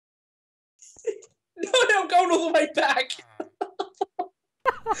No, I'm going all the way back.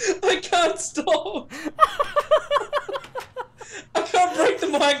 I can't stop. I can't break the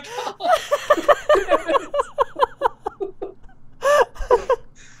minecart.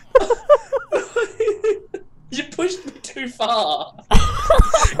 You pushed me too far.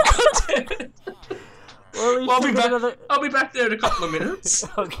 God damn it. Well, I'll be back there in a couple of minutes.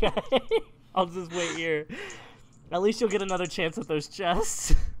 Okay. I'll just wait here. At least you'll get another chance at those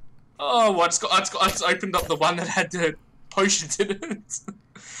chests. Oh, well, it's opened up the one that had the potions in it.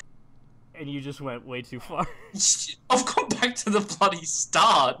 And you just went way too far. I've gone back to the bloody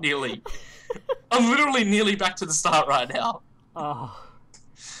start, nearly. I'm literally nearly back to the start right now. Oh.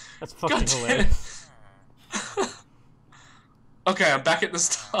 That's fucking hilarious. Okay, I'm back at the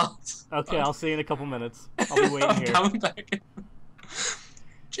start. Okay, I'll see you in a couple minutes. I'll be waiting here. I'm coming back.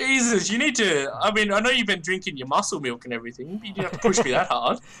 Jesus, you need to... I mean, I know you've been drinking your muscle milk and everything, but you didn't have to push me that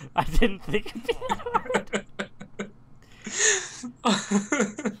hard. I didn't think it'd be that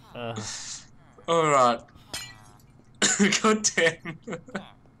hard. Alright. God damn.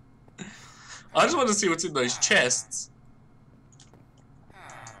 I just want to see what's in those chests.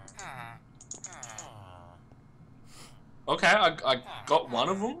 Okay, I got one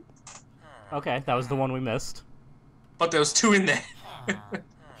of them. Okay, that was the one we missed. But there was two in there.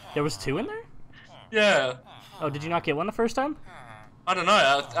 There was two in there? Yeah. Oh, did you not get one the first time? I don't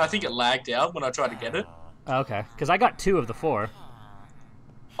know. I think it lagged out when I tried to get it. Okay, because I got 2 of the 4.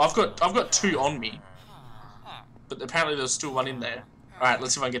 I've got 2 on me. But apparently there's still one in there. Alright,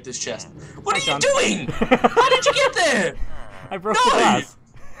 let's see if I can get this chest. What are you doing? How did you get there? I broke the glass.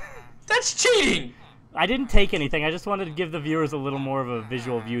 That's cheating! I didn't take anything, I just wanted to give the viewers a little more of a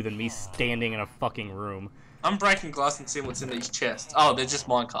visual view than me standing in a fucking room. I'm breaking glass and seeing what's in these chests. Oh, they're just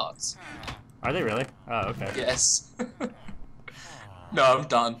minecarts. Are they really? Oh, okay. Yes. No, I'm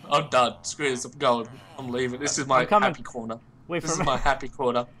done. I'm done. Screw this, I'm going. I'm leaving. This is my happy corner. Wait this for is my happy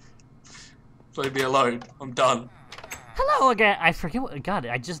corner. Leave me alone. I'm done. Hello again. I forget what... God,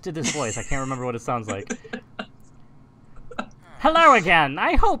 I just did this voice. I can't remember what it sounds like. Hello again.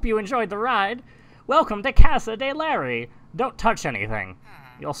 I hope you enjoyed the ride. Welcome to Casa de Larry. Don't touch anything.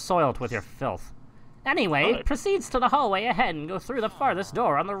 You'll soil it with your filth. Anyway, proceeds to the hallway ahead and go through the farthest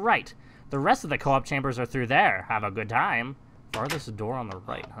door on the right. The rest of the co-op chambers are through there. Have a good time. Farthest door on the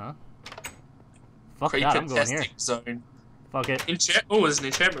right, huh? Fuck that, I'm going here. Zone. Fuck it. Oh, there's an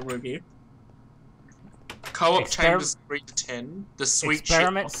enchantment room here. Co-op chambers 3 to 10. The sweet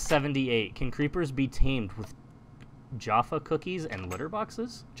Experiment 78. Can creepers be tamed with Jaffa cookies and litter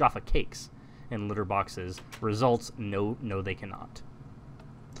boxes? Jaffa cakes and litter boxes. Results, no, they cannot.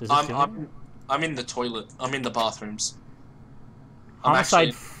 I'm in the toilet. I'm in the bathrooms.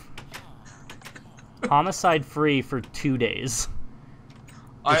 Homicide free for 2 days.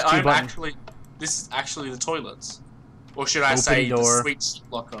 This is actually the toilets. Or should I say the sweet shit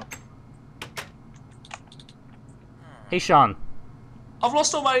locker? Hey, Sean. I've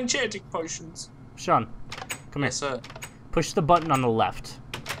lost all my enchanting potions. Sean, come here. Yes, sir. Push the button on the left.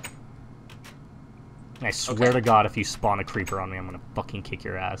 And I swear to God, if you spawn a creeper on me, I'm gonna fucking kick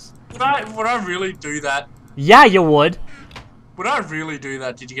your ass. Would I really do that? Yeah, you would. Would I really do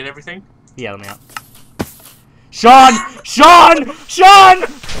that? Did you get everything? Yeah, let me out. Sean! Sean! Sean!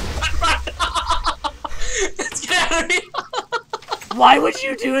 Let's get out of here! Why would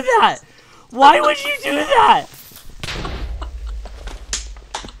you do that? Why would you do that?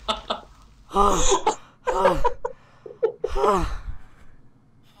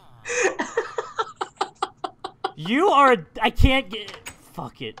 You are I can't get...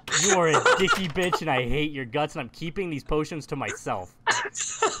 Fuck it. You are a dicky bitch and I hate your guts and I'm keeping these potions to myself.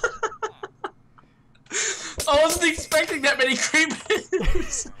 I wasn't expecting that many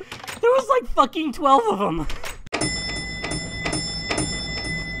creepers. There was like fucking 12 of them.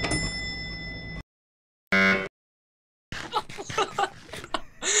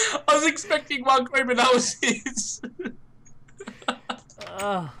 I was expecting one creeper, that was his.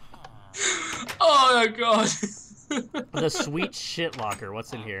 Oh my god. The sweet shit locker,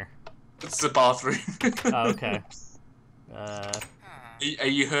 what's in here? It's the bathroom. Oh, okay. Are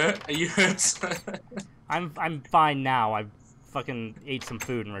you hurt? Are you hurt, sir? I'm fine now. I fucking ate some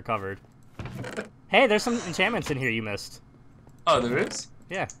food and recovered. Hey, there's some enchantments in here you missed. Oh, there is?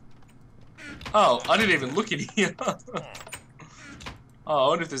 Yeah. Oh, I didn't even look in here. Oh, I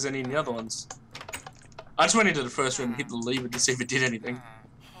wonder if there's any in the other ones. I just went into the first room and hit the lever to see if it did anything.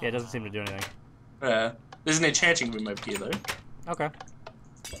 Yeah, it doesn't seem to do anything. Yeah. There's an enchanting room over here, though. Okay.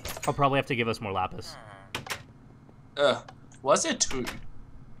 I'll probably have to give us more lapis. Why is there 2?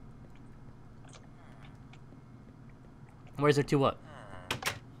 Where's there 2 what?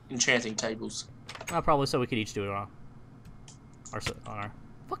 enchanting tables. Probably so we could each do it on our.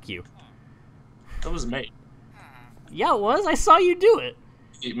 Fuck you. That was me. Yeah, it was. I saw you do it.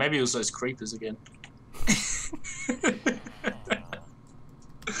 Maybe it was those creepers again.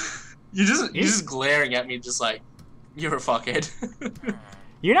 You're just glaring at me, just like you're a fuckhead.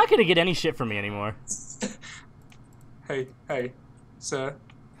 You're not gonna get any shit from me anymore. Hey, sir,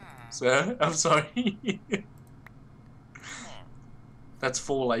 I'm sorry. That's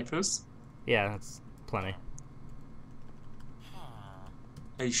 4 lapis. Yeah, that's plenty.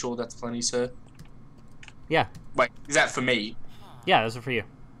 Are you sure that's plenty, sir? Yeah. Wait, is that for me? Yeah, those are for you.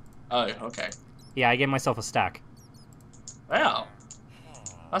 Oh, okay. Yeah, I gave myself a stack. Wow.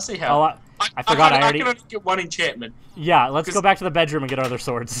 I see how. Oh, I forgot. I can only get 1 enchantment. Yeah, let's go back to the bedroom and get our other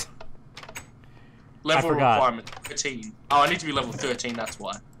swords. Level requirement 13. Oh, I need to be level 13. That's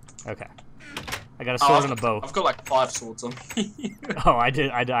why. Okay. I got a sword and a bow. I've got like 5 swords on me. Oh, I did.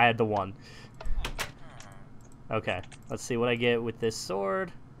 I had the 1. Okay. Let's see what I get with this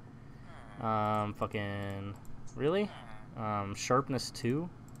sword. Fucking. Really? Sharpness 2.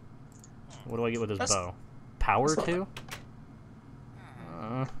 What do I get with this bow? Power 2.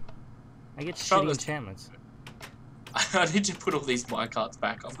 I get shitty enchantments. I need to put all these minecarts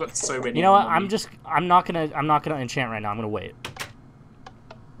back. I've got so many. You know what? I'm not gonna enchant right now. I'm gonna wait.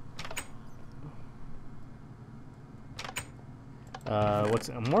 What's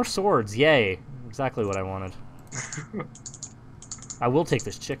more swords? Yay! Exactly what I wanted. I will take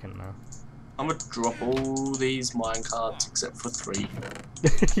this chicken though. I'm gonna drop all these minecarts except for 3.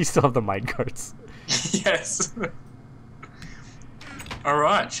 You still have the minecarts. Yes. All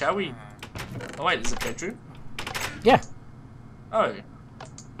right, shall we? Oh wait, there's a bedroom. Yeah. Oh.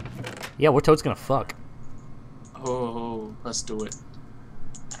 Yeah, we're totes gonna fuck. Oh, let's do it.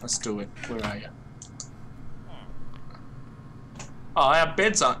 Let's do it. Where are you? Oh, our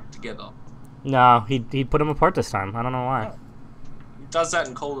beds aren't together. No, he put them apart this time. I don't know why. Oh. He does that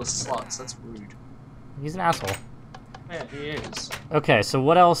and calls us sluts. That's rude. He's an asshole. Yeah, he is. Okay, so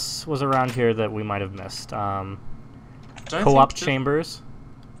what else was around here that we might have missed? Co-op chambers.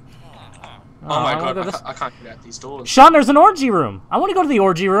 Oh my god, I can't get out these doors. Sean, there's an orgy room. I want to go to the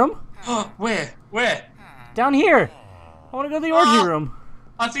orgy room. Where? Where? Down here. I want to go to the orgy room.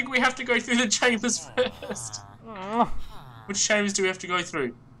 I think we have to go through the chambers first. Which chambers do we have to go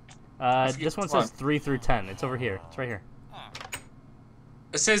through? This one says 3 through 10. It's over here. It's right here.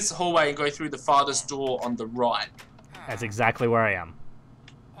 It says hallway and go through the farthest door on the right. That's exactly where I am.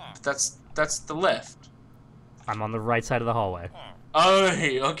 That's the left. I'm on the right side of the hallway. Oh,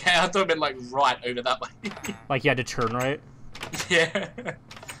 okay. I thought it meant like right over that way. Like you had to turn right? Yeah.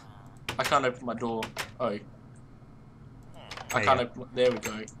 I can't open my door. Oh. I can't open. There we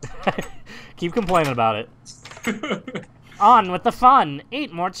go. Keep complaining about it. On with the fun.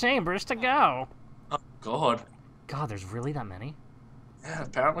 8 more chambers to go. Oh, God. God, there's really that many? Yeah,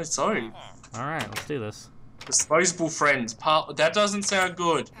 apparently so. Alright, let's do this. Disposable friends. That doesn't sound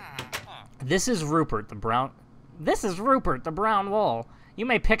good. This is Rupert, the brown wall. You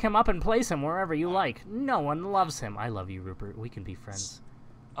may pick him up and place him wherever you like. No one loves him. I love you, Rupert. We can be friends.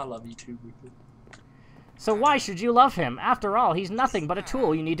 I love you too, Rupert. So why should you love him? After all, he's nothing but a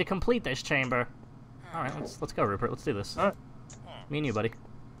tool you need to complete this chamber. Alright, let's go, Rupert. Let's do this. Alright. Me and you, buddy.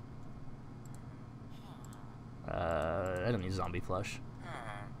 I don't need zombie flesh.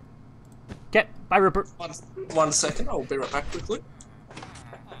 Okay, bye, Rupert. 1 second. I'll be right back quickly.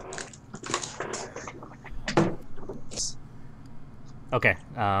 Okay,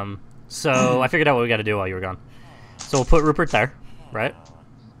 so I figured out what we gotta do while you were gone. So we'll put Rupert there, right?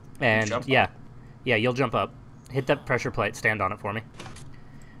 And yeah, you'll jump up, hit that pressure plate, stand on it for me,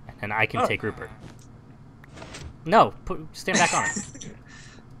 and I can take Rupert. No, stand back on it.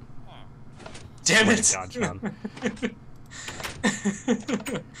 Damn it! God, Sean.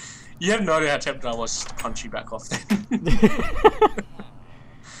 You have no idea how tempted I was to punch you back off then.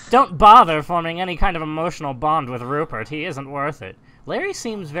 Don't bother forming any kind of emotional bond with Rupert. He isn't worth it. Larry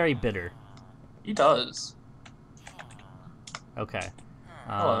seems very bitter. He does. Okay.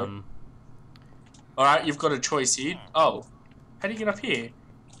 Hello. Alright, you've got a choice here. Oh. How do you get up here?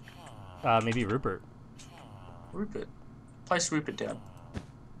 Maybe Rupert. Rupert. Place Rupert down.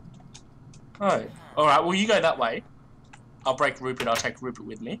 Oh. Alright, well you go that way. I'll break Rupert, I'll take Rupert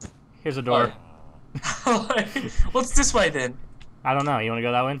with me. Here's a door. Oh. What's this way then? I don't know. You want to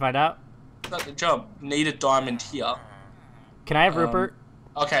go that way and find out? Not the job. Need a diamond here. Can I have Rupert?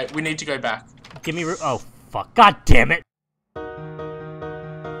 Okay, we need to go back. Give me Oh, fuck. God damn it.